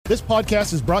This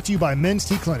podcast is brought to you by Men's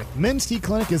T Clinic. Men's T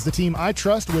Clinic is the team I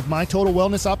trust with my total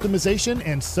wellness optimization,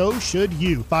 and so should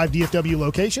you. 5 DFW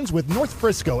locations with North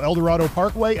Frisco, El Dorado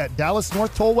Parkway at Dallas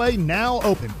North Tollway now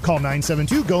open. Call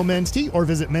 972-GO-MEN'S-T or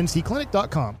visit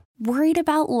mensteclinic.com. Worried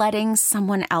about letting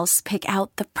someone else pick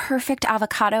out the perfect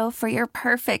avocado for your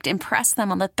perfect impress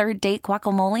them on the third date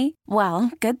guacamole?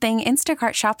 Well, good thing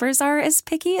Instacart shoppers are as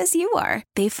picky as you are.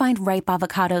 They find ripe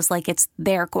avocados like it's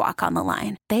their guac on the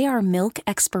line. They are milk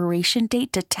expiration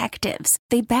date detectives.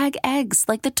 They bag eggs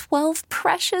like the 12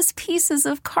 precious pieces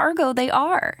of cargo they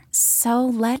are. So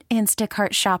let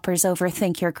Instacart shoppers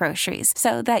overthink your groceries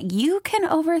so that you can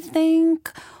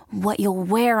overthink what you'll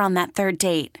wear on that third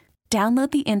date.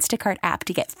 Download the Instacart app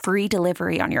to get free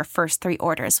delivery on your first 3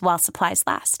 orders while supplies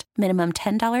last. Minimum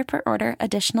 $10 per order.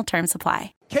 Additional terms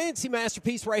apply. K&C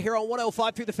Masterpiece right here on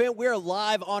 105 through the Fan. We're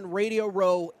live on Radio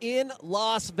Row in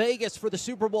Las Vegas for the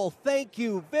Super Bowl. Thank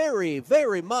you very,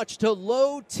 very much to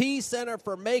Low T Center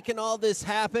for making all this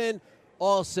happen.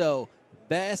 Also,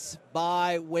 Best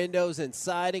Buy Windows and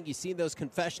Siding. You've seen those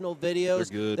confessional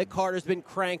videos that Carter's been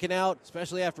cranking out,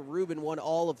 especially after Ruben won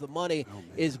all of the money.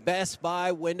 Is Best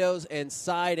Buy Windows and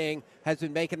Siding has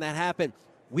been making that happen.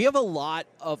 We have a lot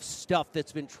of stuff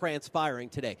that's been transpiring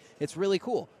today. It's really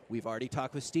cool. We've already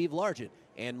talked with Steve Largent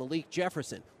and Malik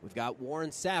Jefferson. We've got Warren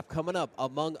Sapp coming up,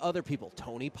 among other people.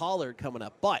 Tony Pollard coming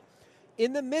up. But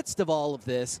in the midst of all of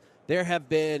this, there have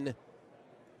been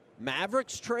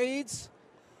Mavericks trades,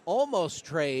 almost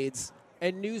trades,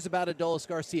 and news about Adolis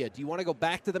Garcia. Do you want to go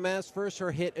back to the Mavs first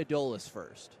or hit Adolis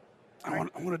first? I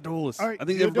want Adolis. All right, I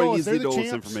think the everybody Adolis, needs the they're the Adolis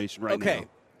champs. information right now. Okay.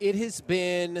 It has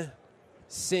been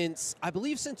since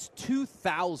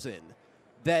 2000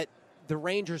 that the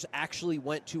Rangers actually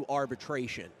went to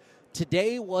arbitration.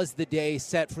 Today was the day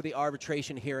set for the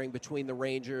arbitration hearing between the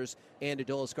Rangers and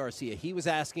Adolis Garcia. He was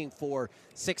asking for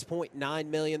 $6.9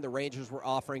 million. The Rangers were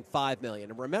offering $5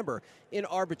 million. And remember, in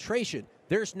arbitration,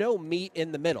 there's no meat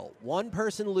in the middle. One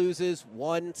person loses,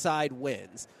 one side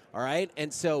wins. All right?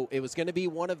 And so it was going to be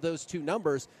one of those two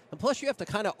numbers. And plus, you have to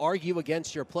kind of argue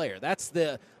against your player. That's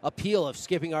the appeal of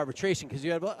skipping arbitration, because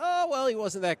you have, oh, well, he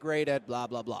wasn't that great at blah,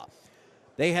 blah, blah.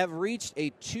 They have reached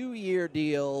a 2-year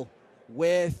deal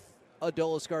with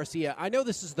Adolis Garcia. I know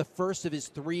this is the first of his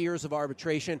 3 years of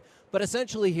arbitration, but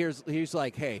essentially he's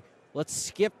like, hey, let's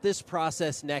skip this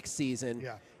process next season.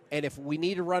 Yeah. And if we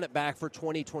need to run it back for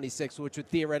 2026, which would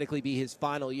theoretically be his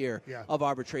final year of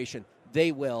arbitration,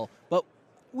 they will. But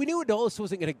we knew Adolis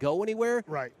wasn't going to go anywhere.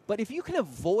 Right. But if you can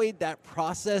avoid that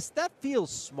process, that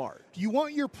feels smart. You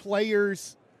want your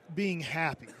players being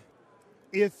happy.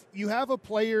 If you have a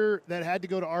player that had to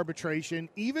go to arbitration,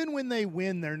 even when they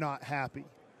win, they're not happy.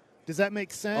 Does that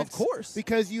make sense? Of course.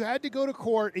 Because you had to go to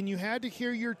court and you had to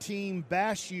hear your team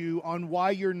bash you on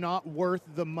why you're not worth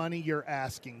the money you're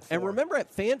asking for. And remember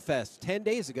at FanFest 10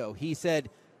 days ago, he said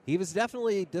he was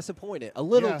definitely disappointed, a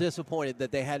little disappointed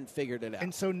that they hadn't figured it out.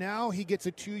 And so now he gets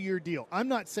a 2-year deal. I'm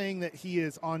not saying that he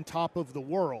is on top of the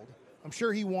world. I'm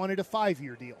sure he wanted a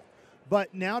 5-year deal.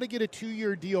 But now to get a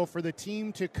 2-year deal for the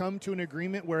team to come to an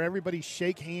agreement where everybody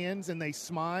shake hands and they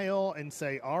smile and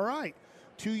say, all right,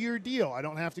 2-year deal. I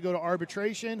don't have to go to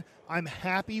arbitration. I'm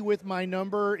happy with my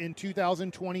number in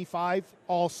 2025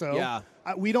 also. Yeah.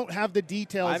 We don't have the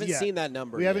details yet. I haven't seen that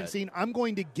number We haven't yet. seen. I'm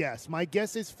going to guess. My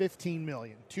guess is $15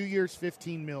 million. 2 years,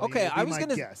 $15 million. Okay, I was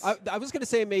going to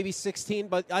say maybe 16,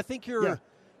 but I think you're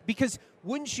because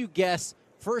wouldn't you guess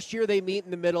first year they meet in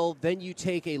the middle, then you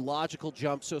take a logical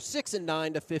jump. So 6 and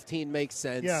 9 to 15 makes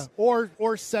sense. Yeah, or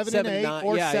 7 and 8, 9,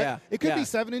 or it could be yeah.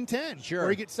 7 and 10. Sure. Or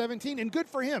he gets 17, and good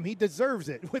for him. He deserves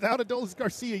it. Without Adolis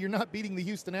Garcia, you're not beating the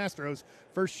Houston Astros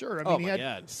for sure. I mean, he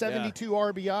had 72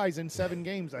 RBIs in 7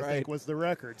 games. I think was the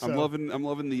record. So. I'm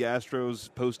loving the Astros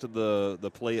posted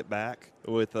the play it back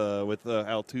with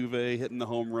Altuve hitting the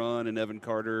home run and Evan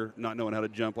Carter not knowing how to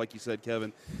jump, like you said,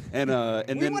 Kevin, and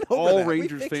then all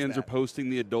Rangers fans are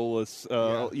posting the Adolis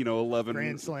 11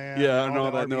 Grand Slam, and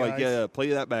all that. And they're RBIs. like, play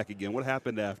that back again. What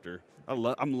happened after?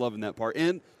 I'm loving that part,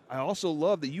 and I also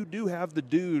love that you do have the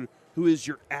dude who is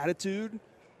your attitude.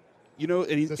 And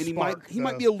he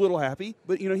might be a little happy,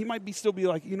 but he might still be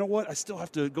like, you know what, I still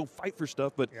have to go fight for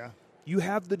stuff. But you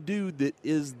have the dude that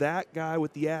is that guy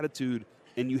with the attitude,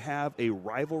 and you have a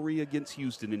rivalry against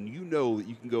Houston, and you know that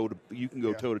you can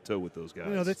go toe to toe with those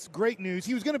guys. That's great news.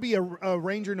 He was going to be a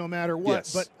Ranger no matter what,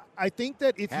 Yes. but I think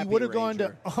that if he would have gone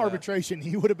to arbitration,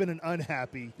 he would have been an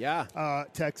unhappy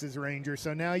Texas Ranger.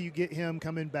 So now you get him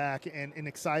coming back and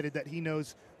excited that he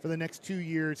knows for the next 2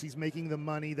 years he's making the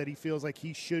money that he feels like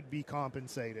he should be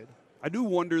compensated. I do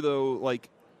wonder, though,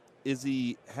 is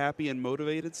he happy and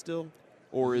motivated still?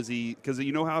 Or is he – because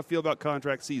you know how I feel about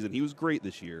contract season. He was great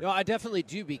this year. No, I definitely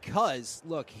do because,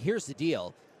 look, here's the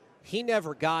deal. He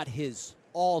never got his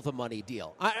all the money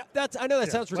deal. I know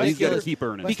that sounds ridiculous. He's got to keep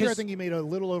earning. Last year, I think he made a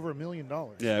little over $1 million.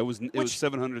 Yeah, it was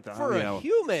 $700,000 for a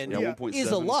human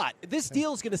is a lot. This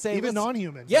deal is going to say even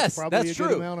non-human. Yes, that's true.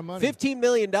 Good amount of money. $15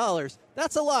 million.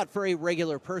 That's a lot for a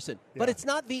regular person, but Yeah. it's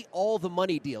not the all the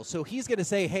money deal. So he's going to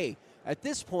say, hey, at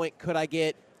this point, could I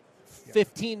get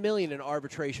 $15 million in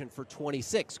arbitration for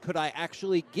 26? Could I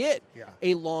actually get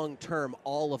a long-term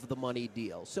all of the money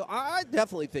deal? So I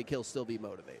definitely think he'll still be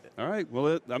motivated. All right.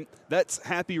 Well, that's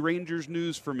happy Rangers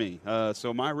news for me.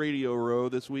 So my radio row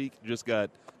this week I just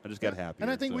got happy. And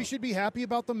I think we should be happy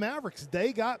about the Mavericks.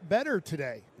 They got better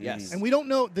today. Yes. And we don't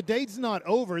know. The date's not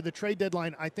over. The trade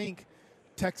deadline, I think,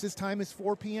 Texas time is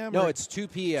 4 p.m.? No, it's 2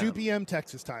 p.m. 2 p.m.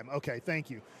 Texas time. Okay, thank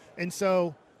you. And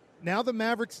so now the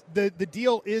Mavericks, the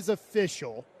deal is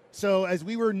official. So as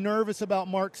we were nervous about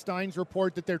Mark Stein's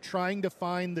report that they're trying to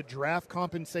find the draft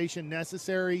compensation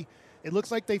necessary, it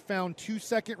looks like they found 2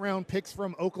 second-round picks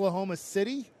from Oklahoma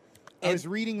City. I was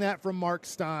reading that from Mark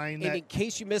Stein. And in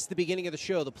case you missed the beginning of the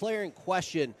show, the player in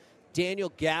question, Daniel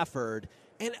Gafford,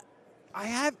 and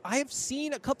I have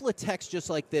seen a couple of texts just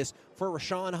like this for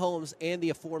Rashawn Holmes and the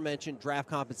aforementioned draft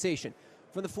compensation.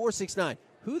 From the 469,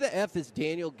 who the F is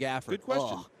Daniel Gafford? Good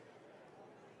question.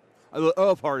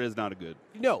 Part is not a good.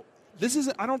 No. This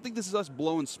isn't. I don't think this is us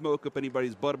blowing smoke up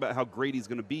anybody's butt about how great he's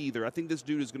going to be either. I think this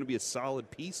dude is going to be a solid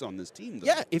piece on this team, though.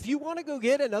 Yeah, if you want to go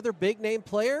get another big-name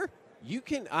player, you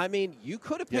can. I mean, you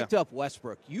could have picked up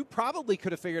Westbrook. You probably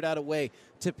could have figured out a way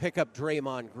to pick up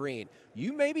Draymond Green.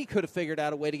 You maybe could have figured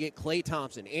out a way to get Klay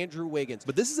Thompson, Andrew Wiggins.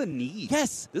 But this is a need.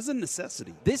 Yes. This is a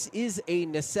necessity. This is a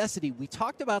necessity. We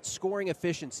talked about scoring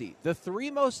efficiency. The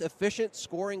three most efficient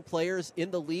scoring players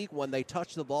in the league when they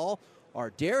touch the ball are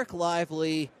Derek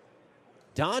Lively,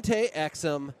 Dante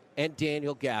Exum, and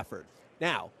Daniel Gafford.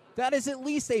 Now, that is at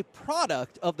least a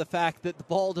product of the fact that the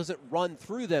ball doesn't run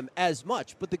through them as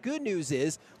much. But the good news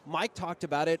is, Mike talked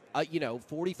about it,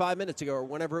 45 minutes ago or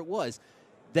whenever it was.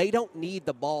 They don't need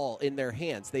the ball in their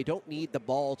hands. They don't need the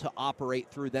ball to operate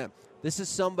through them. This is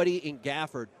somebody in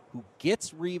Gafford who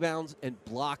gets rebounds and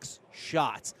blocks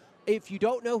shots. If you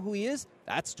don't know who he is,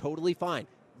 that's totally fine.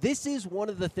 This is one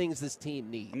of the things this team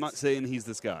needs. I'm not saying he's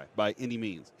this guy by any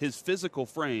means. His physical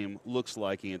frame looks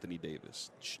like Anthony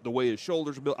Davis. The way his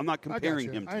shoulders are built, I'm not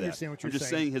comparing him to that. I understand what you're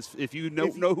saying. I'm just saying if you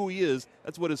don't know who he is,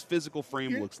 that's what his physical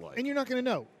frame looks like. And you're not going to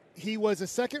know. He was a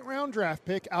second-round draft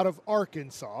pick out of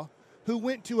Arkansas who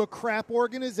went to a crap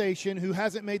organization who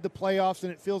hasn't made the playoffs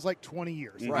in it feels like 20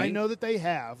 years. Right. I know that they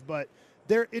have, but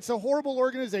it's a horrible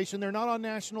organization. They're not on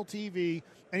national TV,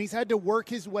 and he's had to work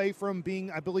his way from being,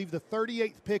 I believe, the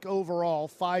 38th pick overall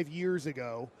 5 years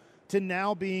ago to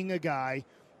now being a guy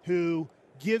who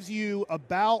gives you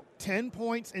about 10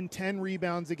 points and 10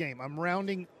 rebounds a game. I'm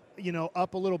rounding,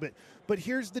 up a little bit. But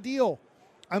here's the deal.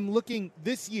 I'm looking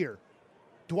this year.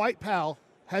 Dwight Powell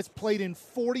has played in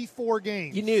 44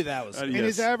 games. You knew that was. And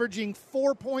is averaging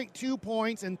 4.2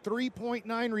 points and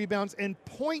 3.9 rebounds and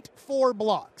 0.4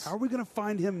 blocks. How are we going to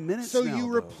find him minutes So now, you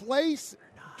though? replace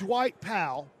Dwight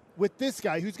Powell with this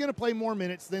guy who's going to play more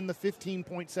minutes than the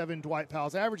 15.7 Dwight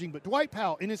Powell's averaging. But Dwight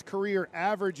Powell in his career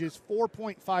averages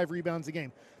 4.5 rebounds a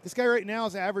game. This guy right now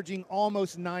is averaging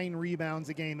almost 9 rebounds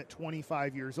a game at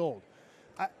 25 years old.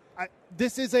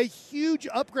 This is a huge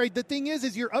upgrade. The thing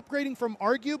is you're upgrading from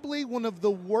arguably one of the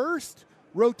worst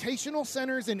rotational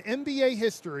centers in NBA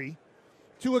history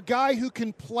to a guy who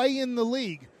can play in the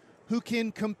league, who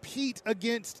can compete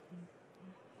against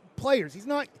players.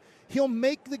 He'll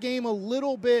make the game a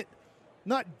little bit,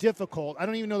 not difficult. I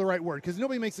don't even know the right word because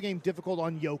nobody makes the game difficult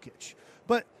on Jokic.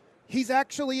 But he's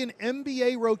actually an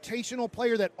NBA rotational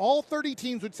player that all 30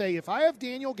 teams would say, if I have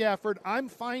Daniel Gafford, I'm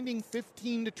finding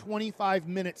 15 to 25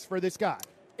 minutes for this guy.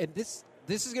 And this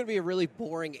is going to be a really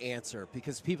boring answer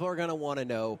because people are going to want to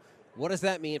know, what does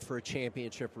that mean for a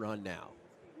championship run now?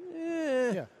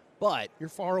 Yeah. But you're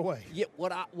far away. Yeah,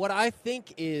 what I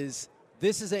think is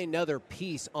this is another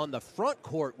piece on the front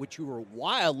court, which you were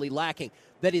wildly lacking,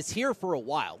 that is here for a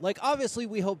while. Like, obviously,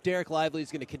 we hope Derek Lively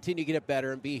is going to continue to get it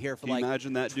better and be here for Can you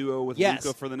imagine that duo with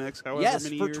Luka for the next however many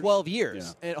years? Yes, for 12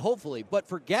 years, and hopefully. But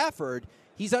for Gafford,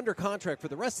 he's under contract for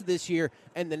the rest of this year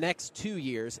and the next 2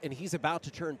 years, and he's about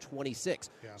to turn 26.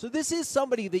 Yeah. So this is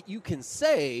somebody that you can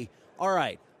say, all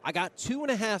right, I got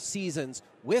 2.5 seasons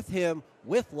with him,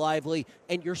 with Lively,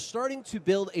 and you're starting to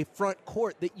build a front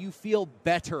court that you feel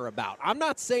better about. I'm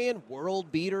not saying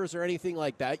world beaters or anything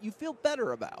like that. You feel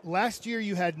better about. Last year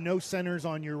you had no centers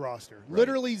on your roster. Right.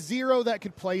 Literally zero that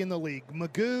could play in the league.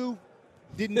 Magoo,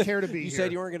 didn't care to be you here.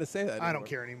 said you weren't going to say that anymore. I don't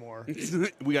care anymore.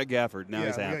 We got Gafford. Now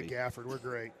he's happy. We got Gafford. We're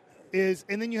great.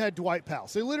 And then you had Dwight Powell.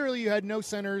 So literally you had no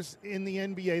centers in the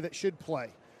NBA that should play.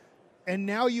 And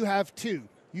now you have two.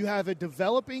 You have a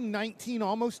developing 19,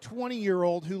 almost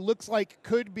 20-year-old who looks like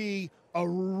could be a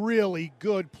really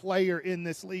good player in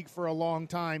this league for a long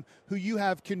time, who you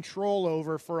have control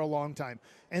over for a long time.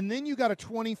 And then you got a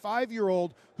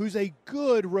 25-year-old who's a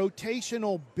good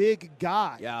rotational big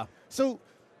guy. Yeah. So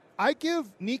I give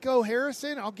Nico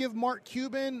Harrison, I'll give Mark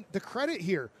Cuban the credit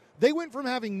here. They went from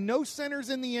having no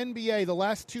centers in the NBA the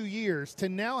last 2 years to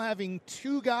now having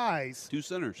two guys, two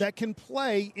centers, that can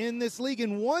play in this league,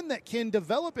 and one that can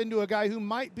develop into a guy who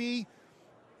might be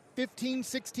 15,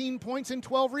 16 points and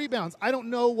 12 rebounds. I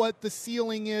don't know what the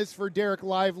ceiling is for Derek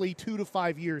Lively 2 to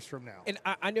 5 years from now. And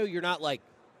I know you're not like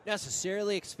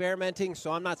necessarily experimenting,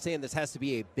 so I'm not saying this has to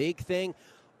be a big thing.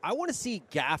 I want to see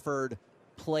Gafford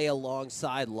play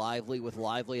alongside Lively with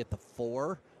Lively at the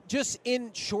 4. Just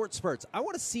in short spurts. I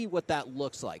want to see what that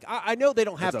looks like. I know they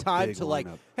don't have time to like,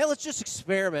 hey, let's just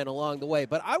experiment along the way.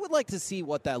 But I would like to see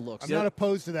what that looks like. I'm not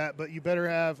opposed to that, but you better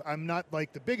have, I'm not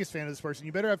like the biggest fan of this person,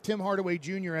 you better have Tim Hardaway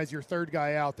Jr. as your third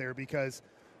guy out there, because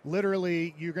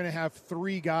literally you're going to have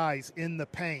three guys in the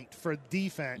paint for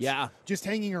defense. Yeah. Just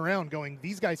hanging around going,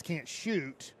 these guys can't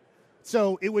shoot.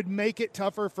 So it would make it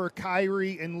tougher for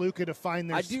Kyrie and Luka to find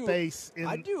their space.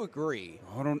 I do agree.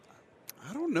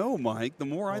 I don't know, Mike. The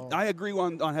more I agree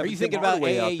on having Are you thinking about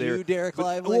Hardaway AAU, out there, Derek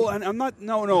Lively? Well, and I'm not.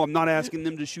 No, I'm not asking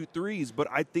them to shoot threes, but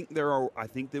I think there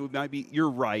might be.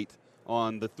 You're right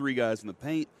on the three guys in the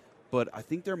paint, but I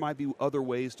think there might be other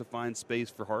ways to find space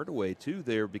for Hardaway too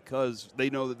there, because they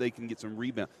know that they can get some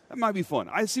rebound. That might be fun.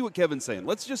 I see what Kevin's saying.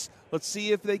 Let's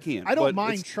see if they can. I don't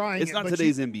mind trying. It's not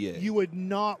today's NBA. You would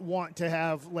not want to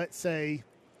have, let's say,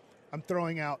 I'm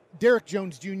throwing out Derek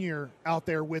Jones Jr. out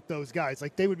there with those guys.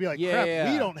 Like, they would be like,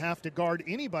 crap, we don't have to guard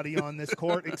anybody on this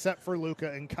court except for Luka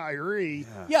and Kyrie.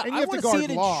 Yeah, and I want to see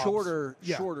it in shorter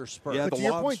spurts. Yeah, but to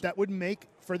your point, that would make,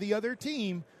 for the other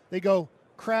team, they go,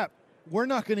 crap, we're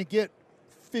not going to get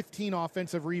 15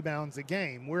 offensive rebounds a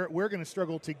game. We're going to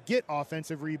struggle to get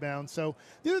offensive rebounds. So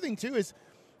the other thing, too, is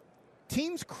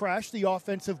teams crash the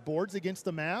offensive boards against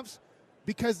the Mavs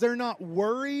because they're not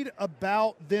worried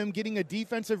about them getting a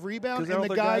defensive rebound, and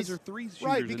the guys are three shooters,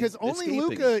 right? Because only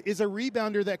Luka is a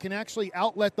rebounder that can actually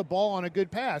outlet the ball on a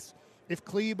good pass. If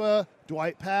Kleba,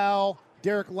 Dwight Powell,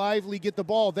 Derek Lively get the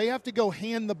ball, they have to go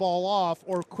hand the ball off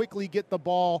or quickly get the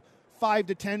ball 5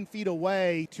 to 10 feet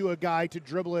away to a guy to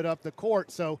dribble it up the court.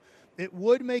 So it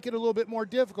would make it a little bit more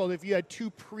difficult if you had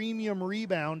two premium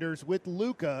rebounders with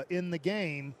Luka in the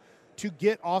game to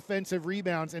get offensive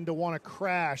rebounds and to want to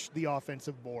crash the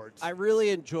offensive boards. I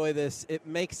really enjoy this. It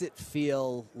makes it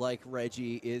feel like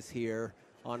Reggie is here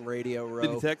on Radio Row.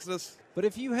 Did he text us? But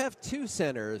if you have two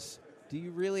centers, do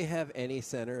you really have any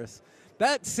centers?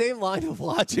 That same line of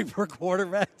logic for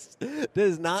quarterbacks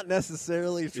does not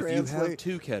necessarily translate. If you have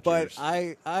two catchers. But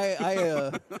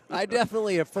I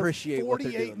definitely appreciate what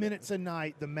they're doing. 48 minutes a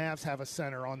night, the Mavs have a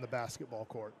center on the basketball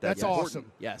court. That's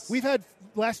awesome. Yes.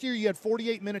 Last year you had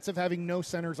 48 minutes of having no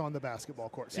centers on the basketball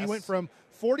court. So you went from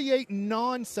 48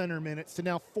 non-center minutes to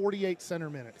now 48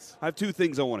 center minutes. I have two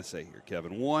things I want to say here,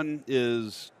 Kevin. One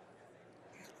is,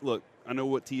 look, I know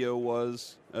what T.O.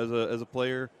 was as a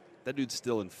player. That dude's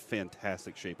still in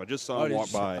fantastic shape. I just saw him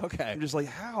walk by. Okay. I'm just like,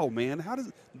 how, man? How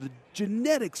does the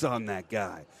genetics on that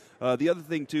guy? The other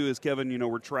thing, too, is, Kevin,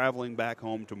 we're traveling back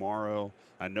home tomorrow.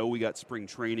 I know we got spring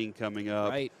training coming up.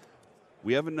 Right.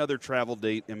 We have another travel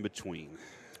date in between.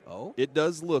 Oh? It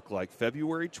does look like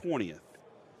February 20th.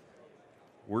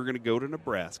 We're going to go to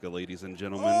Nebraska, ladies and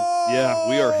gentlemen. Yeah,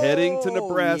 we are heading to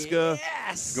Nebraska,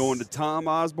 going to Tom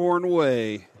Osborne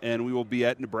Way, and we will be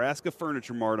at Nebraska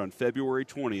Furniture Mart on February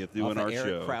 20th doing our show.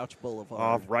 Eric Crouch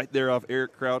Boulevard. Right there off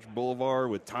Eric Crouch Boulevard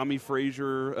with Tommy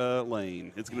Frazier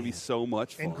Lane. It's going to be so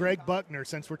much fun. And Greg Buckner,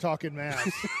 since we're talking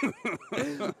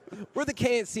Mavs. We're the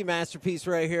K&C Masterpiece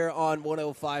right here on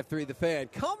 105.3 The Fan.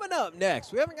 Coming up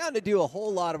next, we haven't gotten to do a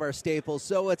whole lot of our staples,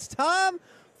 so it's time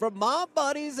from My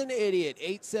Buddy's an Idiot,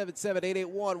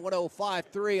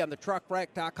 877-881-1053 on the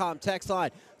truckwreck.com text line.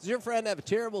 Does your friend have a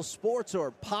terrible sports or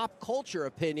pop culture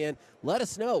opinion? Let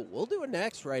us know. We'll do it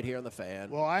next right here on The Fan.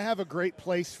 Well, I have a great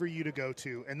place for you to go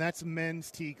to, and that's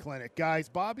Men's T Clinic. Guys,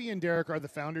 Bobby and Derek are the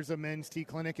founders of Men's T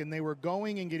Clinic, and they were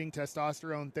going and getting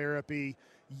testosterone therapy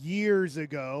years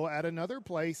ago at another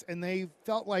place, and they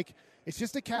felt like it's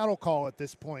just a cattle call at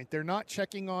this point. They're not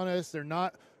checking on us. They're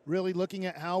not really looking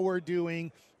at how we're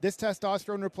doing. This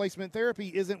testosterone replacement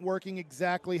therapy isn't working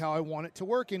exactly how I want it to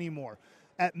work anymore.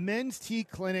 At Men's T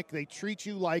Clinic, they treat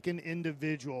you like an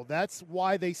individual. That's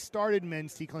why they started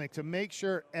Men's T Clinic, to make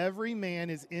sure every man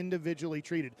is individually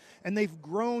treated. And they've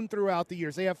grown throughout the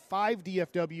years. They have 5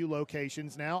 DFW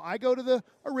locations now. I go to the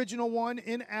original one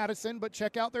in Addison, but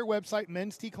check out their website,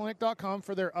 mensteclinic.com,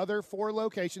 for their other 4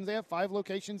 locations. They have 5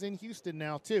 locations in Houston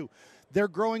now, too. They're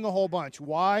growing a whole bunch.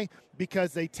 Why?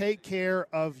 Because they take care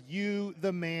of you,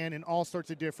 the man, in all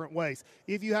sorts of different ways.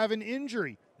 If you have an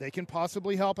injury, they can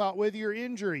possibly help out with your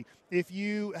injury. If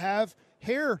you have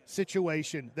hair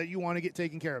situation that you want to get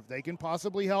taken care of, they can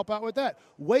possibly help out with that.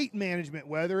 Weight management,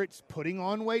 whether it's putting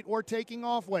on weight or taking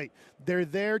off weight, they're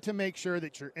there to make sure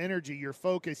that your energy, your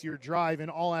focus, your drive in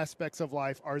all aspects of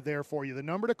life are there for you. The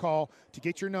number to call to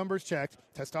get your numbers checked,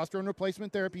 testosterone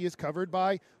replacement therapy is covered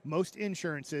by most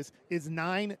insurances, is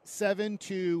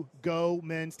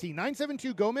 972-GO-MENS-T.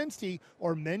 972-GO-MENS-T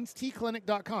or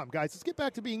mensteclinic.com. Guys, let's get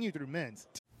back to being you through Men's.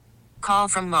 Call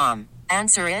from mom.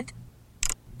 Answer it.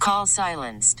 Call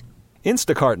silenced.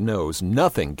 Instacart knows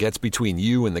nothing gets between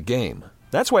you and the game.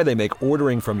 That's why they make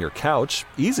ordering from your couch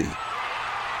easy.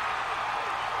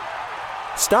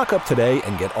 Stock up today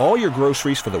and get all your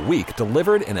groceries for the week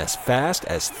delivered in as fast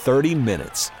as 30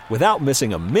 minutes without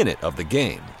missing a minute of the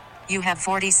game. You have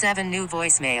 47 new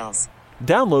voicemails.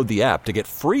 Download the app to get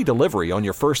free delivery on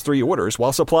your first 3 orders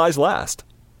while supplies last.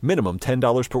 Minimum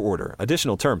 $10 per order.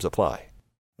 Additional terms apply.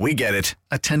 We get it.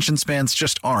 Attention spans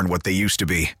just aren't what they used to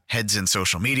be. Heads in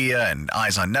social media and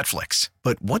eyes on Netflix.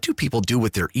 But what do people do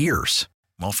with their ears?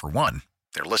 Well, for one,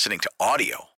 they're listening to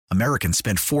audio. Americans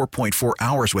spend 4.4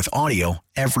 hours with audio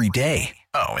every day.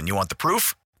 Oh, and you want the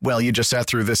proof? Well, you just sat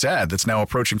through this ad that's now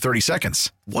approaching 30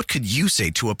 seconds. What could you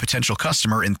say to a potential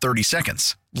customer in 30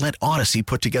 seconds? Let Odyssey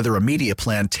put together a media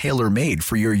plan tailor-made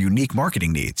for your unique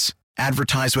marketing needs.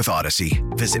 Advertise with Odyssey.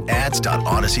 Visit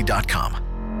ads.odyssey.com.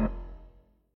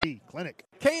 Clinic.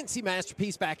 K&C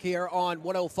Masterpiece back here on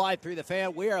 105.3 The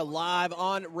Fan. We are live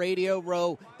on Radio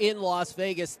Row in Las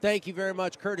Vegas. Thank you very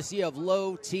much, courtesy of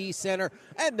Low T Center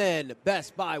and then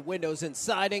Best Buy Windows and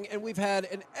Siding. And we've had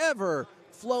an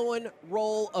ever-flowing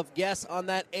roll of guests on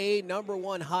that number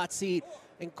 1 hot seat.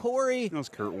 And Corey. That was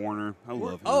Kurt Warner. I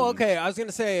love him. Oh, okay. I was going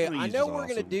to say, I know we're awesome.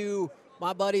 going to do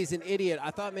My Buddy's an Idiot. I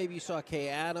thought maybe you saw Kay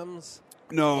Adams.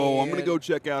 No, I'm going to go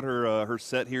check out her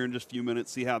set here in just a few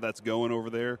minutes, see how that's going over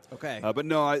there. Okay. But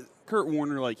no, Kurt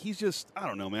Warner, like, he's just, I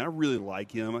don't know, man. I really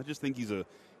like him. I just think he's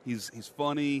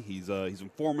funny. He's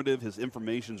informative. His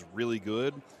information's really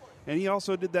good. And he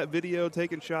also did that video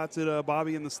taking shots at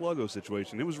Bobby and the Sluggo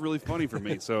situation. It was really funny for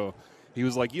me. So he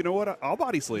was like, you know what? I'll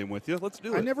body slam with you. Let's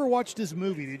do it. I never watched his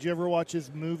movie. Did you ever watch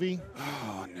his movie?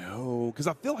 Oh, no. Because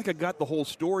I feel like I got the whole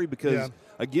story because,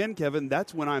 again, Kevin,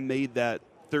 that's when I made that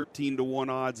 13-1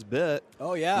 odds bet.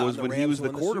 Oh, yeah. Was when he was the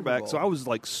quarterback. So I was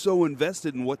like so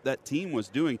invested in what that team was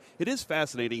doing. It is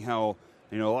fascinating how,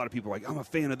 a lot of people are like, I'm a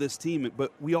fan of this team,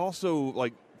 but we also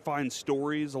like find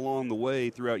stories along the way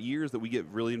throughout years that we get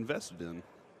really invested in.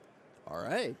 All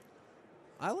right.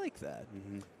 I like that.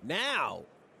 Mm-hmm. Now,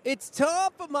 it's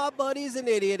time for My Buddy's an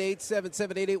Idiot.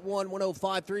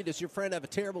 877-881-1053. Does your friend have a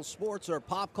terrible sports or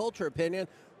pop culture opinion,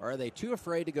 or are they too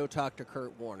afraid to go talk to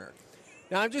Kurt Warner?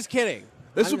 Now, I'm just kidding.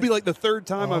 This would be like the third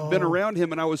time I've been around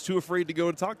him, and I was too afraid to go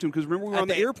and talk to him because remember we were on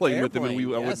the airplane with him, and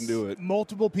I wouldn't do it.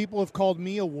 Multiple people have called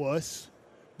me a wuss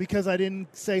because I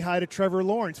didn't say hi to Trevor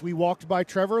Lawrence. We walked by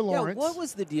Trevor Lawrence. Yeah, what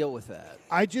was the deal with that?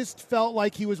 I just felt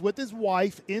like he was with his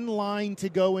wife in line to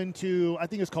go into, I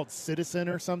think it was called Citizen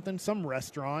or something, some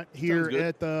restaurant here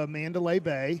at the Mandalay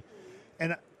Bay,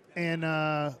 and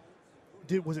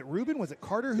was it Ruben? Was it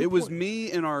Carter? It was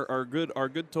me and our good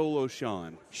Tolo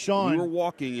Sean. We were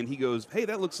walking, and he goes, "Hey,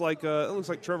 that looks like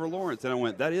Trevor Lawrence." And I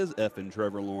went, "That is effing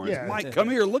Trevor Lawrence." Yeah. Mike, come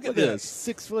here, look at this.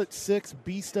 6'6"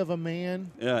 beast of a man.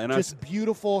 Yeah, and just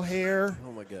beautiful hair.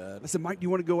 Oh my God! I said, "Mike, do you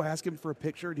want to go ask him for a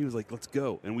picture?" And he was like, "Let's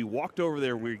go." And we walked over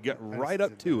there, and we got right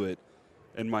up to it.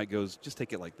 And Mike goes, "Just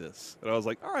take it like this." And I was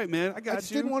like, "All right, man, I got you." I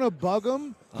just didn't want to bug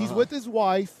him. He's with his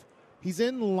wife. He's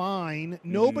in line.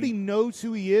 Nobody knows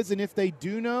who he is, and if they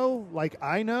do know, like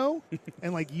I know,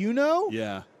 and like you know,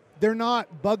 they're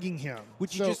not bugging him.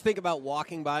 Would you just think about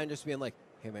walking by and just being like,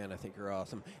 "Hey, man, I think you're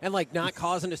awesome," and like not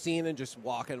causing a scene and just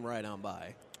walking right on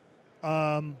by?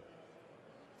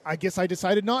 I guess I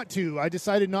decided not to. I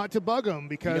decided not to bug him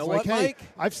because, hey, Mike?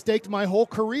 I've staked my whole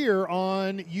career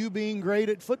on you being great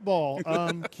at football.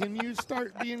 Can you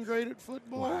start being great at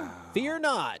football? Wow. Fear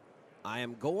not. I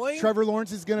am going. Trevor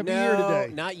Lawrence is going to be here today.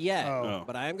 No, not yet.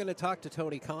 But I am going to talk to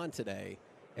Tony Khan today,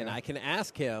 and I can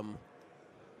ask him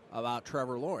about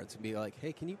Trevor Lawrence and be like,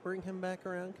 "Hey, can you bring him back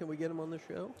around? Can we get him on the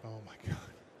show?" Oh my God!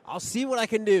 I'll see what I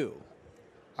can do.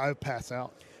 I pass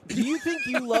out. Do you think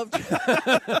you love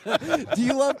Do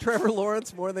you love Trevor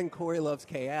Lawrence more than Corey loves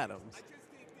Kay Adams?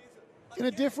 In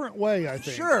a different way, I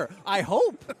think. Sure, I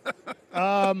hope.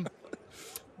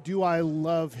 Do I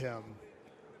love him?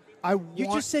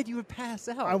 You just said you would pass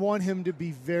out. I want him to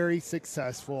be very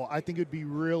successful. I think it would be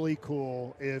really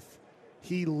cool if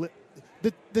he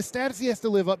the status he has to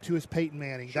live up to is Peyton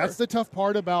Manning. Sure. That's the tough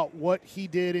part about what he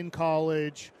did in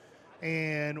college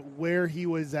and where he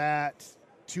was at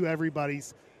to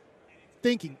everybody's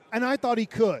thinking. And I thought he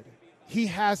could. He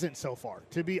hasn't so far.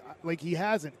 He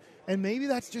hasn't. And maybe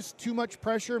that's just too much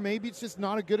pressure. Maybe it's just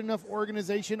not a good enough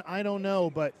organization. I don't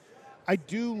know. But I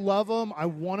do love him. I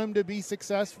want him to be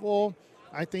successful.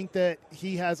 I think that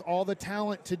he has all the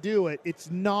talent to do it. It's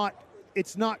not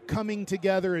coming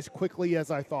together as quickly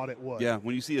as I thought it would. Yeah,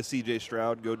 when you see a C.J.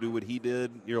 Stroud go do what he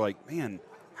did, you're like, man,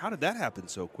 how did that happen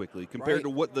so quickly compared to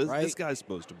what this guy's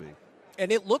supposed to be?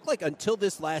 And it looked like until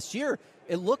this last year,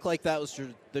 it looked like that was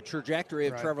the trajectory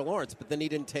of Trevor Lawrence, but then he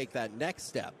didn't take that next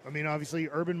step. I mean, obviously,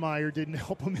 Urban Meyer didn't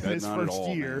help him in his first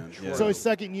year. Yeah. So his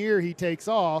second year, he takes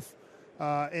off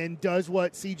and does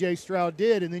what C.J. Stroud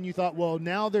did, and then you thought, well,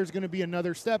 now there's going to be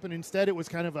another step, and instead it was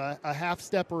kind of a half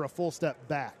step or a full step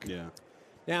back. Yeah.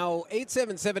 Now,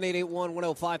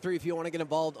 877-881-1053 if you want to get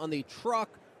involved on the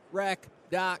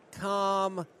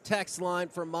truckwreck.com text line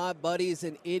from my buddy's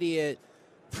an idiot.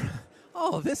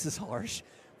 Oh, this is harsh.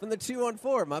 From the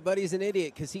 214, my buddy's an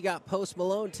idiot because he got Post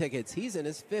Malone tickets. He's in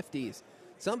his 50s.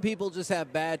 Some people just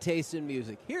have bad taste in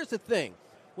music. Here's the thing.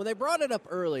 When they brought it up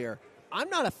earlier, I'm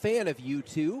not a fan of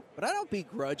U2, but I don't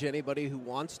begrudge anybody who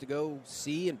wants to go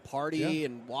see and party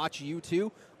and watch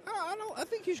U2. I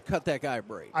think you should cut that guy a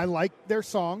break. I like their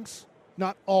songs,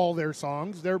 not all their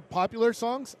songs. They're popular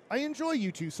songs. I enjoy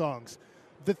U2 songs.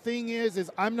 The thing is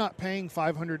I'm not paying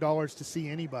 $500 to see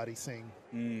anybody sing.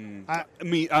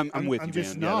 I'm with you,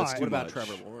 just man. not. Yeah, that's too What about much.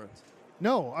 Trevor Lawrence?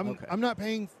 No, I'm not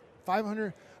paying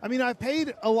 $500. I mean, I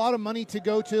paid a lot of money to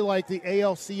go to like the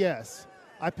ALCS.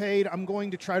 I'm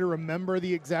going to try to remember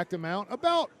the exact amount,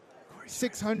 about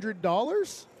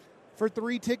 $600 for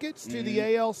 3 tickets to the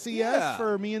ALCS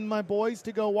for me and my boys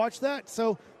to go watch that.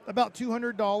 So about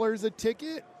 $200 a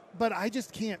ticket, but I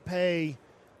just can't pay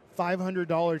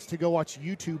 $500 to go watch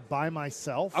YouTube by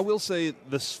myself. I will say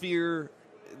the Sphere,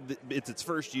 it's its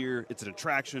first year. It's an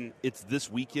attraction. It's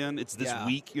this weekend. It's this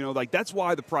week. You know, like that's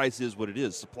why the price is what it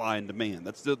is, supply and demand.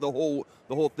 That's the whole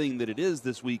thing that it is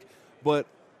this week. But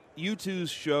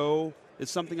U2's show is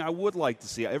something I would like to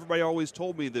see. Everybody always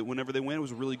told me that whenever they went, it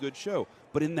was a really good show.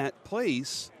 But in that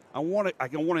place, I want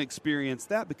to experience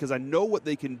that because I know what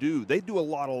they can do. They do a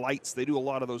lot of lights. They do a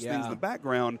lot of those things in the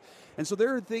background. And so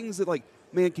there are things that, like,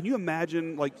 man, can you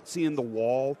imagine, like, seeing The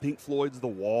Wall, Pink Floyd's The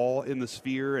Wall in the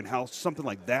Sphere and how something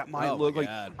like that might look? Like,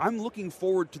 I'm looking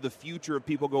forward to the future of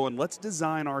people going, let's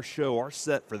design our show, our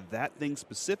set for that thing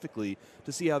specifically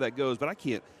to see how that goes. But I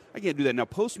can't do that. Now,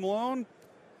 Post Malone,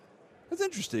 that's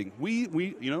interesting. We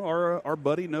our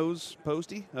buddy knows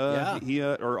Posty, he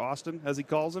or Austin as he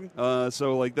calls him.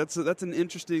 So like that's an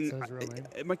interesting.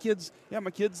 My kids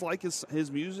like his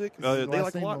music. They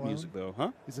like a lot of music though,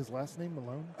 huh? Is his last name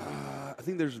Malone? I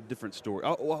think there's a different story.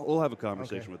 We'll have a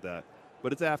conversation with that.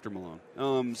 But it's after Malone.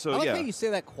 So I like how you say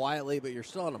that quietly, but you're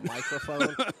still on a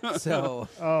microphone. So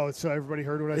everybody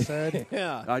heard what I said?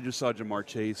 Yeah. I just saw Jamar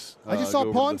Chase. I just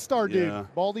saw Pawn Star dude.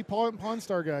 Baldy Pawn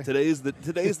Star guy. Today's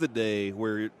the day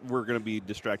where we're going to be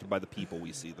distracted by the people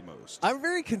we see the most. I'm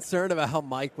very concerned about how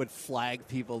Mike would flag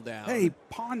people down. Hey,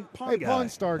 Pawn guy. Pawn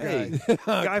Star guy. Hey,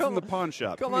 guy from the pawn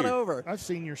shop. Come on over. I've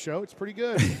seen your show. It's pretty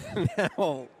good.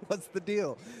 Now, what's the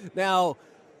deal? Now,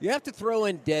 you have to throw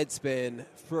in Deadspin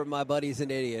for My Buddy's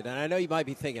an Idiot. And I know you might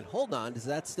be thinking, hold on, does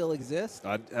that still exist?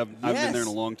 I've been there in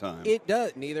a long time. It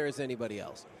does. Neither has anybody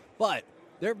else. But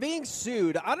they're being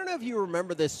sued. I don't know if you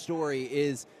remember this story.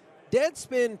 Is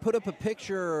Deadspin put up a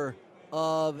picture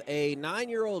of a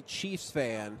 9-year-old Chiefs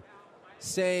fan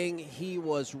saying he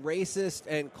was racist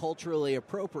and culturally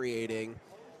appropriating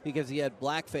because he had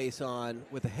blackface on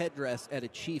with a headdress at a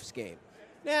Chiefs game.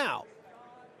 Now,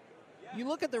 you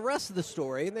look at the rest of the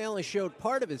story, and they only showed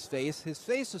part of his face. His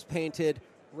face was painted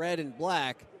red and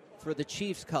black for the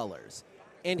Chiefs' colors.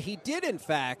 And he did, in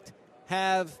fact,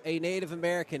 have a Native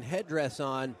American headdress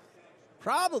on,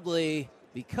 probably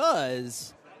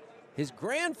because his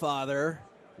grandfather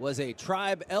was a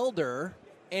tribe elder,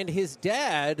 and his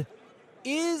dad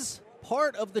is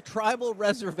part of the tribal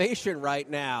reservation right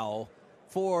now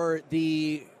for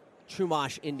the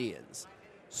Chumash Indians.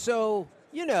 So,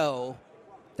 you know,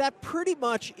 that pretty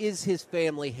much is his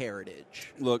family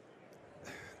heritage. Look,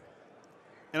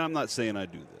 and I'm not saying I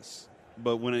do this,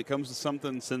 but when it comes to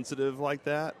something sensitive like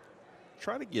that,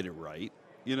 try to get it right.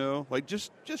 You know, like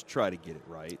just try to get it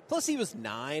right. Plus, he was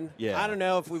 9. Yeah. I don't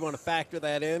know if we want to factor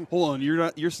that in. Hold on,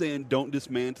 you're saying don't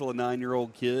dismantle a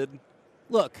 9-year-old kid?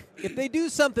 Look, if they do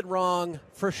something wrong,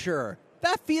 for sure,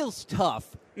 that feels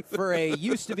tough for a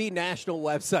used-to-be national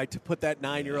website to put that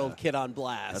 9-year-old kid on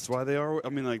blast. That's why they are. I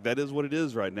mean, like, that is what it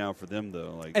is right now for them,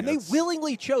 though. Like, and they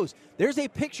willingly chose. There's a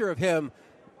picture of him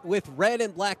with red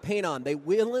and black paint on. They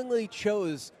willingly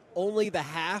chose only the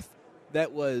half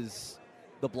that was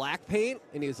the black paint,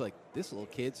 and he was like, this little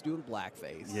kid's doing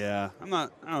blackface. Yeah, I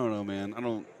don't know, man.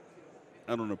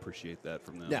 I don't appreciate that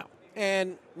from them. No.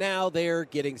 And now they're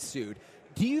getting sued.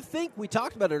 Do you think, we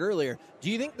talked about it earlier,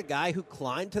 do you think the guy who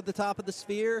climbed to the top of the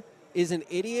sphere is an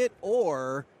idiot,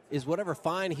 or is whatever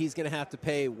fine he's going to have to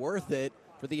pay worth it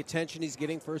for the attention he's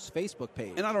getting for his Facebook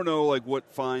page? And I don't know, like, what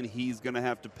fine he's going to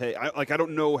have to pay. I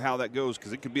don't know how that goes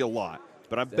because it could be a lot.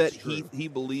 But I bet he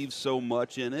believes so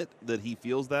much in it that he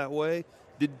feels that way.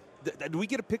 Did we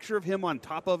get a picture of him on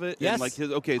top of it? Yes.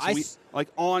 And like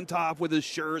on top with his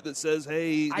shirt that says,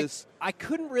 "Hey, this." I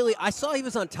couldn't really. I saw he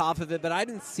was on top of it, but I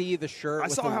didn't see the shirt. I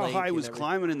saw how high he was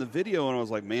climbing in the video, and I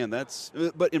was like, "Man, that's."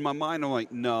 But in my mind, I'm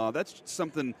like, "No, that's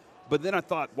something." But then I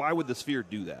thought, why would the Sphere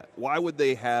do that? Why would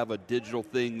they have a digital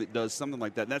thing that does something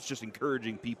like that? And that's just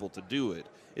encouraging people to do it.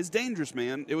 It's dangerous,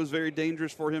 man. It was very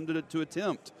dangerous for him to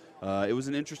attempt. It was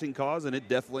an interesting cause, and it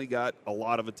definitely got a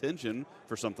lot of attention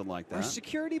for something like that. Are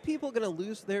security people going to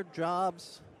lose their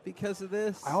jobs because of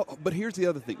this? But here's the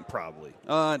other thing, probably.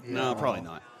 No, probably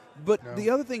not. But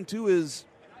the other thing, too, is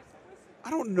I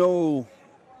don't know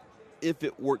if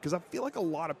it worked, because I feel like a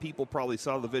lot of people probably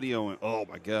saw the video and, oh,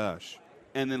 my gosh.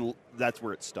 And then that's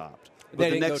where it stopped.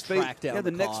 But the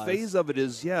next phase of it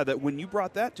is, that when you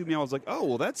brought that to me, I was like, oh,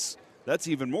 well, that's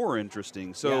even more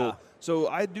interesting. So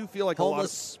I do feel like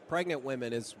homeless pregnant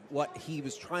women is what he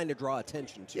was trying to draw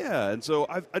attention to. Yeah, and so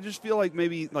I just feel like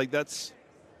maybe like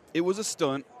it was a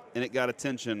stunt and it got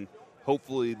attention.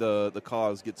 Hopefully the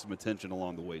cause gets some attention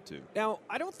along the way too. Now,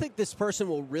 I don't think this person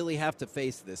will really have to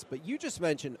face this, but you just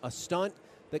mentioned a stunt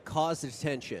that caused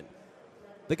attention.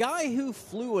 The guy who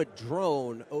flew a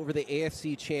drone over the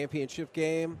AFC Championship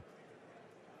game,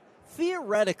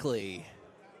 theoretically,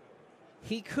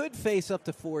 he could face up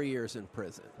to 4 years in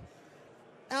prison.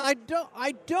 Now,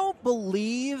 I don't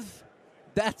believe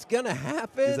that's going to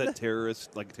happen. Is that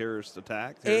terrorist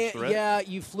attack? Terrorist threat? Yeah,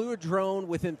 you flew a drone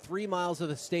within 3 miles of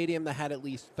a stadium that had at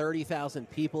least 30,000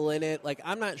 people in it. Like,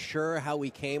 I'm not sure how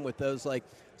we came with those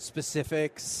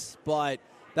specifics, but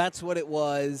that's what it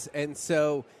was. And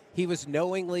so he was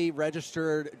knowingly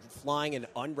flying an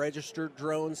unregistered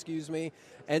drone,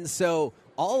 And so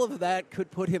all of that could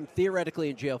put him theoretically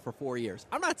in jail for 4 years.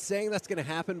 I'm not saying that's going to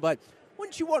happen, but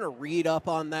wouldn't you want to read up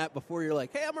on that before you're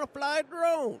like, hey, I'm going to fly a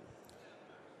drone?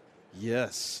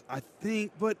 Yes, I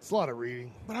think, but it's a lot of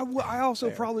reading. But I also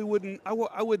probably wouldn't.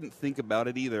 I wouldn't think about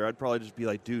it either. I'd probably just be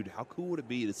like, dude, how cool would it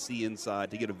be to see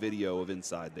inside, to get a video of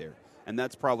inside there? And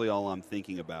that's probably all I'm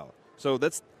thinking about. So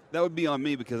that would be on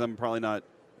me because I'm probably not.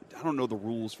 I don't know the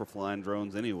rules for flying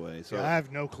drones anyway. So I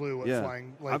have no clue what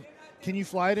flying can you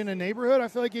fly it in a neighborhood? I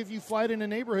feel like if you fly it in a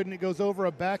neighborhood and it goes over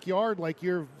a backyard, like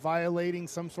you're violating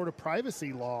some sort of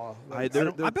privacy law. I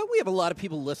bet we have a lot of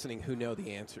people listening who know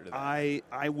the answer to that. I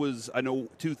know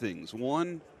two things.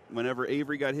 One, whenever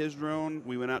Avery got his drone,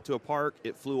 we went out to a park,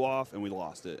 it flew off, and we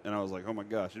lost it. And I was like, oh my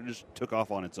gosh, it just took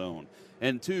off on its own.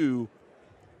 And two,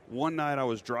 one night I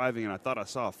was driving and I thought I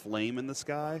saw a flame in the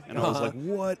sky, and I was like,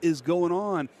 what is going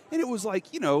on? And it was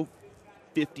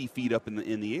 50 feet up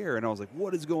in the air, and I was like,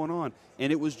 what is going on?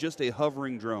 And it was just a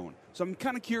hovering drone. So I'm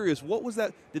kind of curious, what was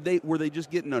that? Were they just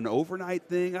getting an overnight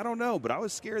thing? I don't know, but I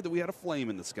was scared that we had a flame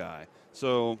in the sky.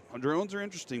 So drones are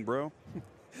interesting, bro.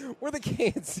 We're the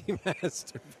K&C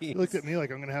Masterpiece. You looked at me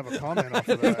like I'm going to have a comment off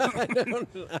of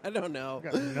that. I don't know.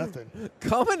 I got nothing.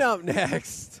 Coming up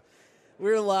next,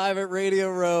 we're live at Radio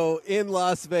Row in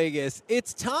Las Vegas.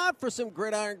 It's time for some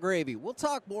Gridiron Gravy. We'll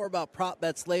talk more about prop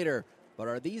bets later, but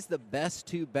are these the best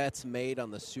two bets made on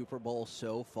the Super Bowl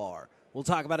so far? We'll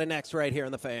talk about it next right here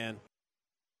on The Fan.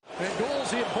 And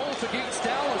goals in both against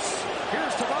Dallas.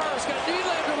 Here's Tavares, got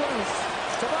Nylander loose.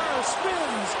 Tavares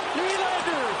spins.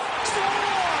 Nylander scores!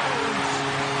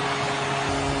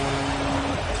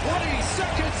 20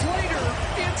 seconds later,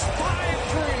 it's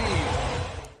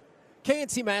 5-3.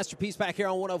 K&C Masterpiece back here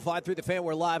on 105 through The Fan.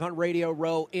 We're live on Radio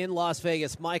Row in Las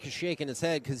Vegas. Mike is shaking his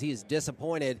head because he is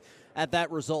disappointed at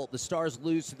that result. The Stars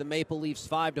lose to the Maple Leafs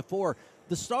 5-4.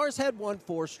 The Stars had won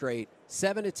 4 straight,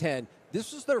 7-10.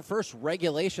 This was their first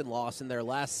regulation loss in their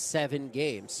last 7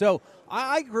 games. So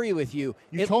I agree with you.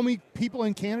 You told me people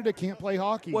in Canada can't play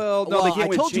hockey. Well, no, they can't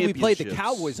win I told you we played the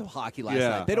championships. Cowboys of hockey last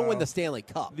night. They don't win the Stanley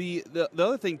Cup. The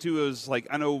other thing too is like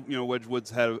I know Wedgwood's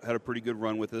had a pretty good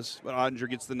run with us, but Ottinger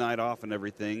gets the night off and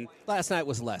everything. Last night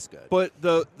was less good. But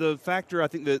the factor I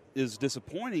think that is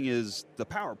disappointing is the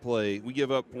power play. We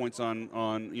give up points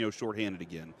on shorthanded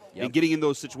again, and getting in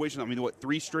those situations. I mean, what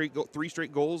 3 straight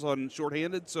goals on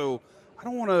shorthanded? So I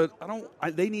don't want to.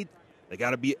 They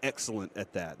got to be excellent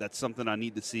at that. That's something I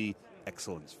need to see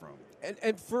excellence from.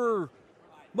 And for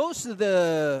most of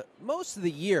the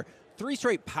year, 3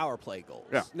 straight power play goals.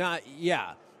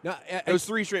 Yeah. It was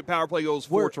 3 straight power play goals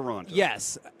for Toronto.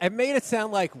 Yes. It made it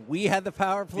sound like we had the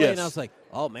power play, and I was like,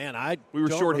 oh, man, we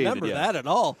don't remember that at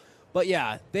all. But,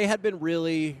 yeah, they had been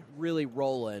really, really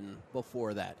rolling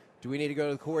before that. Do we need to go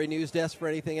to the Corey news desk for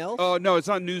anything else? Oh, no, it's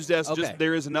not news desk. Okay. Just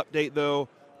there is an update, though.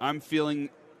 I'm feeling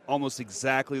almost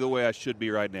exactly the way I should be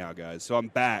right now, guys. So I'm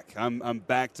back. I'm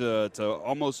back to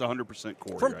almost 100%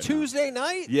 Corey From right Tuesday now.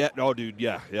 night? Yeah. Oh, dude.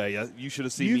 Yeah. You should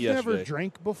have seen me yesterday. You've never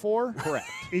drank before? Correct.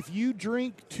 If you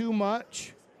drink too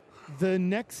much, the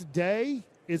next day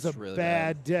is a really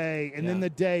bad day. And then the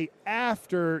day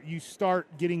after, you start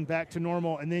getting back to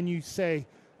normal, and then you say,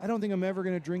 I don't think I'm ever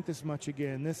going to drink this much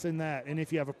again, this and that. And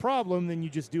if you have a problem, then you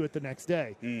just do it the next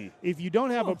day. If you don't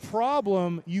have a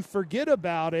problem, you forget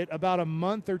about it about a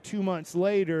month or 2 months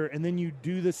later, and then you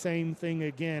do the same thing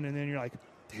again, and then you're like,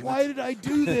 why did I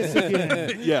do this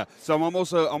again? Yeah, so I'm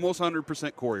almost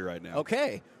 100% Corey right now.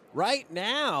 Okay, right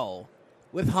now,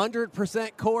 with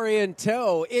 100% Corey in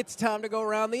tow, it's time to go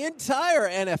around the entire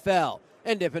NFL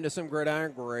and dip into some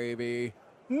gridiron gravy.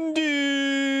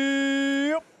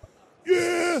 Dip.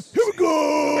 Yeah, here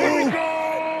we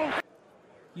go.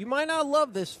 You might not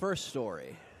love this first story.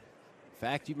 In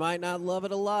fact, you might not love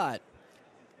it a lot.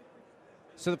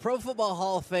 So the Pro Football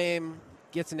Hall of Fame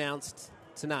gets announced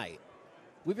tonight.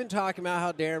 We've been talking about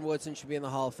how Darren Woodson should be in the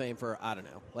Hall of Fame for, I don't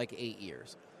know, like 8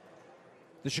 years.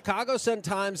 The Chicago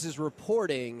Sun-Times is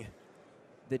reporting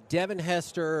that Devin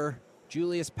Hester,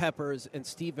 Julius Peppers, and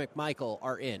Steve McMichael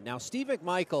are in. Now, Steve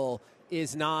McMichael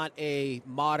is not a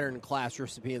modern class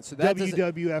recipient. So that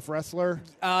WWF wrestler?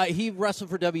 He wrestled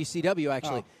for WCW,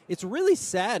 actually. Oh. It's really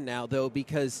sad now, though,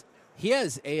 because he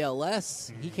has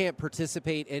ALS. He can't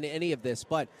participate in any of this.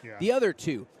 But the other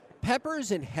two,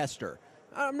 Peppers and Hester,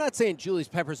 I'm not saying Julius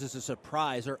Peppers is a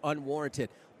surprise or unwarranted,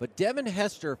 but Devin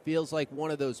Hester feels like one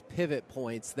of those pivot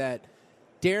points that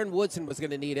Darren Woodson was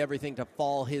going to need everything to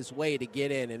fall his way to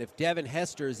get in. And if Devin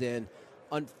Hester's in,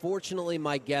 unfortunately,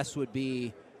 my guess would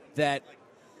be that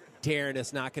Darren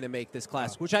is not going to make this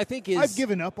class, which I think is... I've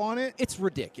given up on it. It's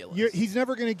ridiculous. He's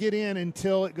never going to get in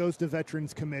until it goes to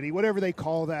Veterans Committee, whatever they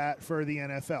call that for the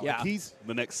NFL. Yeah. Like he's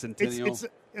the next centennial.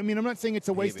 I'm not saying it's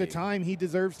a waste of time. He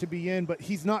deserves to be in, but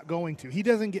he's not going to. He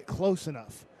doesn't get close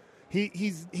enough.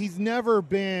 He's never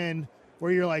been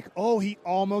where you're like, oh, he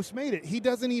almost made it. He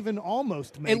doesn't even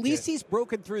almost make it. At least he's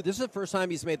broken through. This is the first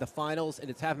time he's made the finals, and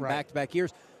it's happened back-to-back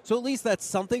years. So at least that's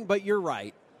something, but you're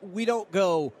right. We don't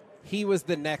go, he was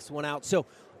the next one out. So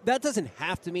that doesn't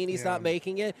have to mean he's not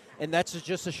making it, and that's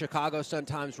just a Chicago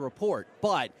Sun-Times report.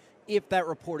 But if that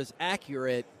report is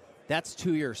accurate, that's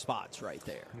 2-year spots right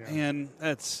there. Yeah. And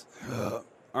that's all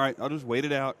right. I'll just wait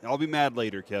it out. I'll be mad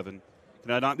later, Kevin. Can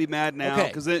I not be mad now?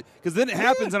 Because then it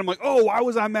happens, and I'm like, oh, why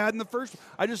was I mad in the first?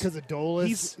 Because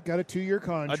Adolis got a 2-year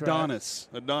contract.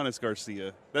 Adonis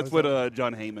Garcia. That's what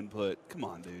John Heyman put. Come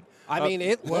on, dude. I mean,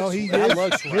 that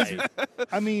looks right.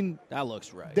 I mean, that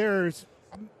looks right. There's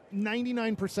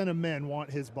 99% of men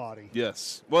want his body.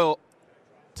 Yes. Well,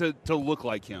 to look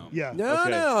like him. Yeah.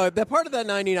 No. That part of that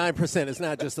 99% is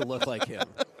not just to look like him.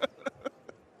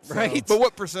 Right? But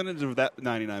what percentage of that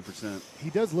 99%? He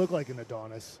does look like an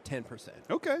Adonis. 10%.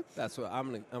 Okay. That's what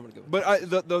I'm gonna go with.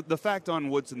 But the fact on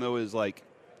Woodson, though, is like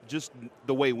just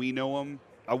the way we know him.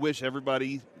 I wish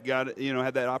everybody had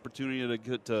that opportunity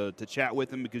to chat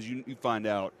with him, because you find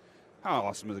out how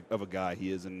awesome of a guy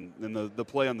he is, and the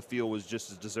play on the field was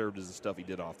just as deserved as the stuff he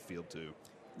did off the field too.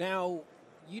 Now,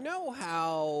 you know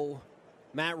how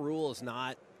Matt Rule is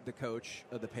not the coach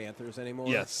of the Panthers anymore?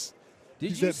 Yes.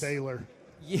 He's at Baylor.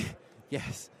 Yeah.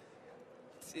 Yes.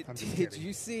 Did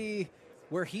you see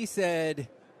where he said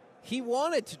he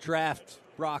wanted to draft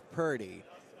Brock Purdy,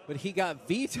 but he got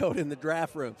vetoed in the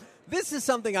draft room? This is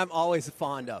something I'm always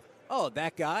fond of. Oh,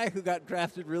 that guy who got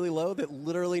drafted really low that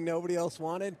literally nobody else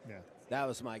wanted? Yeah. That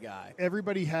was my guy.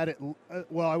 Everybody had it.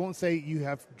 Well, I won't say you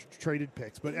have traded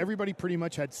picks, but everybody pretty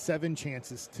much had 7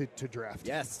 chances to draft.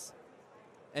 Yes.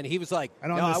 And he was like,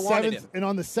 and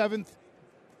on the seventh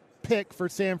pick for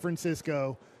San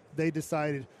Francisco, they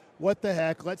decided, what the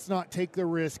heck? Let's not take the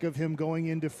risk of him going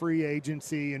into free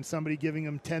agency and somebody giving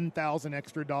him $10,000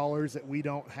 extra that we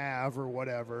don't have or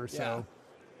whatever. So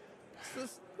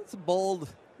it's a bold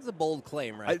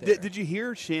claim right there. Did you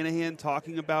hear Shanahan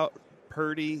talking about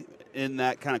Purdy in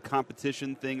that kind of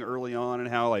competition thing early on, and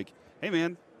how, like, hey,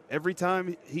 man, every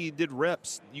time he did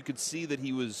reps, you could see that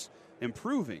he was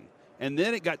improving. And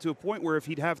then it got to a point where if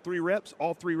he'd have 3 reps,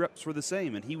 all 3 reps were the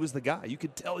same, and he was the guy. You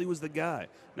could tell he was the guy.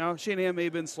 Now, Shanahan may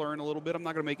have been slurring a little bit. I'm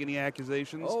not going to make any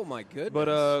accusations. Oh, my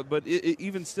goodness. But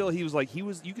even still, he was like,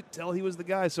 you could tell he was the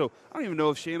guy. So I don't even know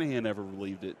if Shanahan ever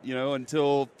believed it,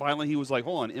 until finally he was like,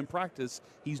 hold on, in practice,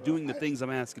 he's doing the things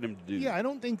I'm asking him to do. Yeah, I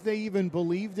don't think they even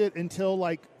believed it until,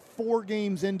 like, 4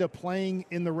 games into playing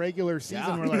in the regular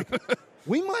season. We're like,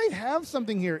 we might have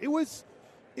something here. It was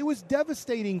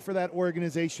devastating for that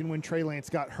organization when Trey Lance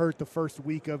got hurt the first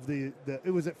week of it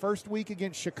was first week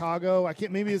against Chicago.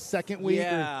 Maybe his second week.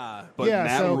 Yeah. But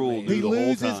Matt Rule he the whole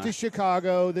loses time. to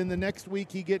Chicago. Then the next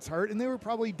week he gets hurt, and they were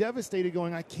probably devastated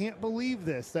going, I can't believe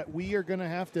this, that we are going to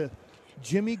have to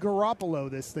Jimmy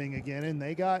Garoppolo this thing again, and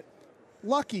they got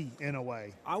lucky in a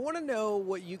way. I want to know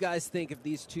what you guys think of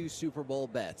these 2 Super Bowl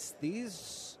bets.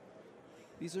 These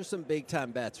are some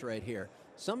big-time bets right here.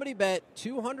 Somebody bet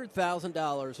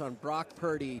 $200,000 on Brock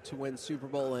Purdy to win Super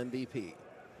Bowl MVP.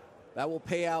 That will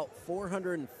pay out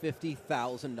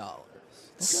 $450,000. Okay.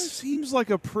 Seems like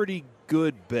a pretty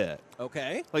good bet.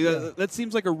 Okay. That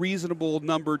seems like a reasonable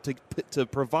number to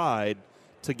provide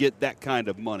to get that kind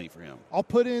of money for him. I'll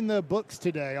put in the books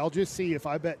today. I'll just see if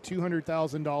I bet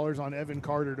 $200,000 on Evan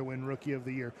Carter to win Rookie of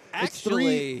the Year.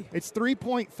 Actually, it's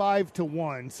 3.5 to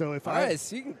 1. So if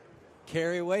so you can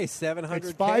carry away $700K.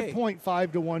 It's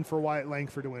 5.5 to 1 for Wyatt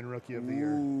Langford to win Rookie of the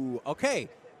Year. Ooh, okay.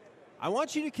 I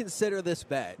want you to consider this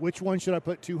bet. Which one should I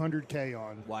put $200K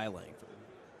on? Wyatt Langford.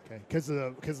 Okay, because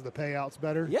of the payouts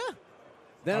better. Yeah,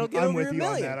 that'll get I'm over with $1 you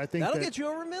on million. that. I think that'll get you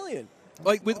over $1 million.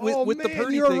 Like with the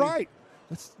Purdy you're thing. right.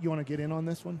 You want to get in on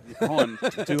this one? On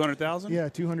 200,000? Yeah,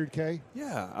 $200K.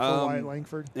 Yeah, for Wyatt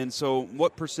Langford. And so,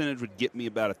 what percentage would get me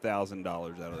about $1,000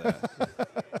 out of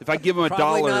that? If I give him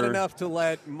Probably $1, not enough to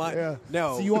let my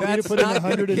no. So you want me to put in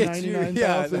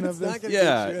 199,000 of this?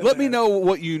 Yeah, let me know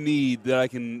what you need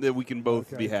that we can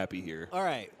both be happy here. All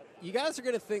right, you guys are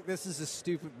going to think this is a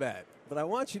stupid bet, but I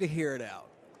want you to hear it out.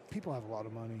 People have a lot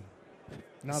of money.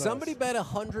 Somebody bet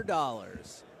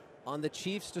 $100 on the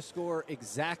Chiefs to score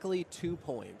exactly 2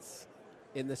 points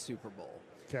in the Super Bowl.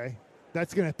 Okay.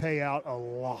 That's going to pay out a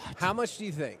lot. How much do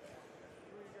you think?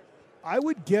 I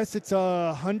would guess it's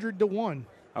 100 to 1.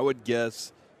 I would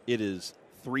guess it is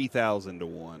 3,000 to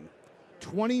 1.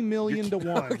 20 million to 1.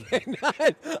 Okay,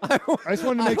 I just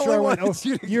wanted to make sure I went.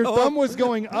 Your thumb was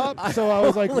going up, so I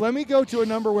was like, let me go to a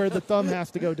number where the thumb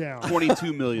has to go down.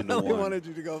 22 million to 1. I wanted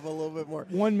you to go up a little bit more.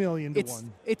 1 million to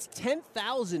 1. It's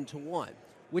 10,000 to 1,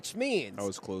 which means I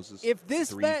was closest. If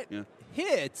this bet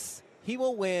hits, he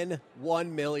will win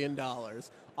 $1 million.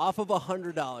 Off of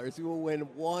 $100, he will win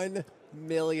 $1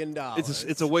 million.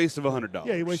 It's a waste of $100.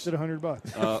 Yeah, he wasted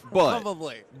 $100.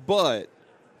 Probably. But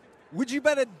would you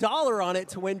bet $1 on it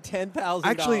to win $10,000?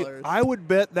 Actually, I would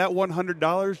bet that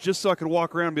 $100 just so I could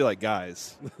walk around and be like,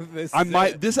 guys, I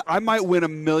might win $1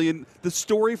 million. The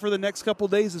story for the next couple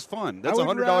of days is fun. That's a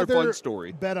 $100 fun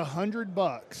story. Bet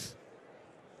 $100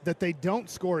 that they don't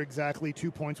score exactly 2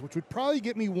 points, which would probably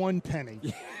get me 1 penny.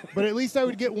 But at least I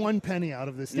would get 1 penny out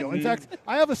of this deal. In fact,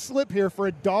 I have a slip here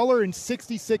for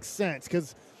 $1.66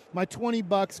 because my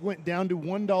 $20 went down to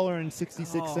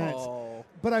 $1.66. Oh.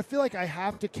 But I feel like I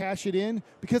have to cash it in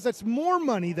because that's more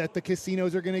money that the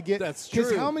casinos are going to get. That's true.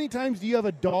 Because how many times do you have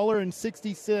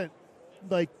 $1.60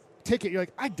 ticket? You're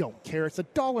like, I don't care. It's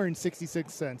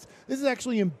 $1.66. This is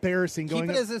actually embarrassing. Keep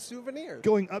it as a souvenir.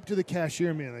 Going up to the cashier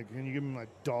and being like, can you give me my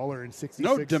 $1.66?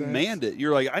 No, demand it.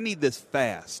 You're like, I need this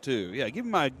fast too. Yeah, give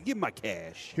me my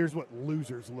cash. Here's what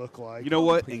losers look like. You know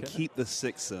what? And keep the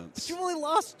 6 cents. But you only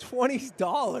lost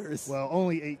 $20. Well,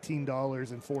 only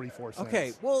 $18.44.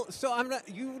 Okay, well, so I'm not.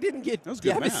 You didn't get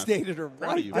devastated or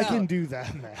what? I can do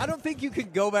that math. I don't think you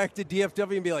could go back to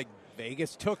DFW and be like,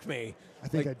 Vegas took me. I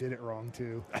think I did it wrong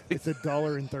too. It's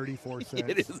 $1.34.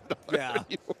 It is. Yeah.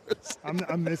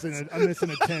 I'm missing a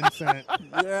 10-cent.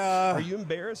 Yeah. Are you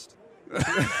embarrassed?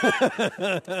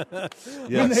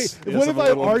 Yes. What if I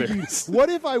argued?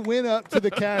 What if I went up to the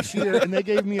cashier and they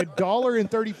gave me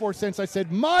 $1.34? I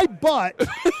said, "My butt,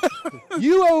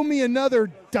 you owe me another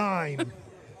dime."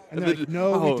 And they're like,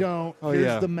 no, we don't.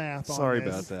 Here's the math on Sorry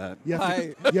this. about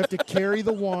that. You have to carry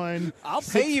the 1. I'll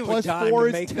pay you a 6 + dime 4 to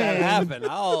is make 10. that happen.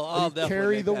 I'll definitely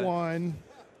carry make the that. 1.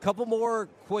 Couple more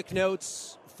quick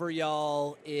notes for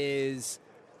y'all is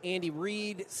Andy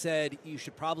Reid said you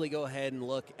should probably go ahead and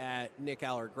look at Nick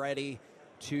Allegretti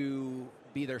to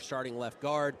be their starting left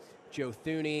guard. Joe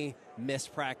Thuney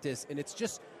missed practice, and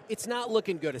it's not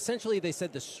looking good. Essentially, they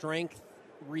said the strength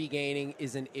regaining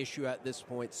is an issue at this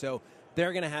point, so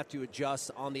they're going to have to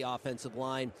adjust on the offensive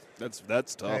line. That's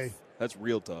tough. Hey, that's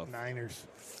real tough. Niners.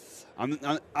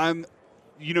 I'm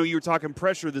you were talking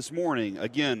pressure this morning.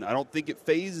 Again, I don't think it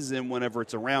phases him whenever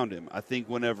it's around him. I think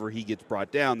whenever he gets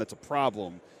brought down, that's a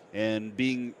problem. And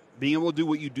being able to do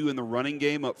what you do in the running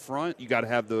game up front, you got to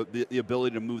have the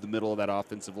ability to move the middle of that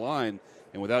offensive line.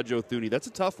 And without Joe Thuney, that's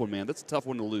a tough one, man. That's a tough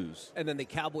one to lose. And then the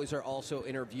Cowboys are also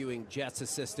interviewing Jets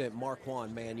assistant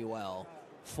Marquand Manuel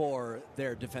for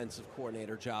their defensive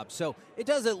coordinator job. So it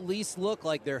does at least look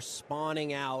like they're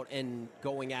spawning out and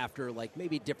going after like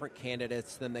maybe different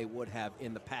candidates than they would have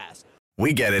in the past.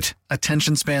 We get it.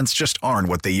 Attention spans just aren't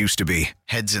what they used to be.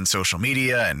 Heads in social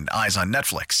media and eyes on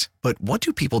Netflix. But what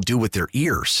do people do with their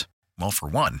ears? Well, for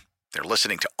one, they're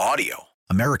listening to audio.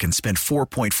 Americans spend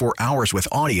 4.4 hours with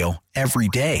audio every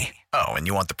day. Oh, and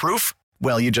you want the proof?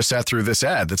 Well, you just sat through this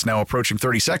ad that's now approaching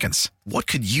 30 seconds. What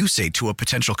could you say to a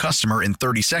potential customer in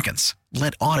 30 seconds?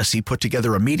 Let Odyssey put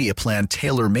together a media plan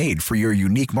tailor-made for your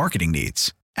unique marketing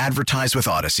needs. Advertise with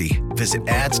Odyssey. Visit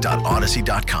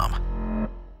ads.odyssey.com.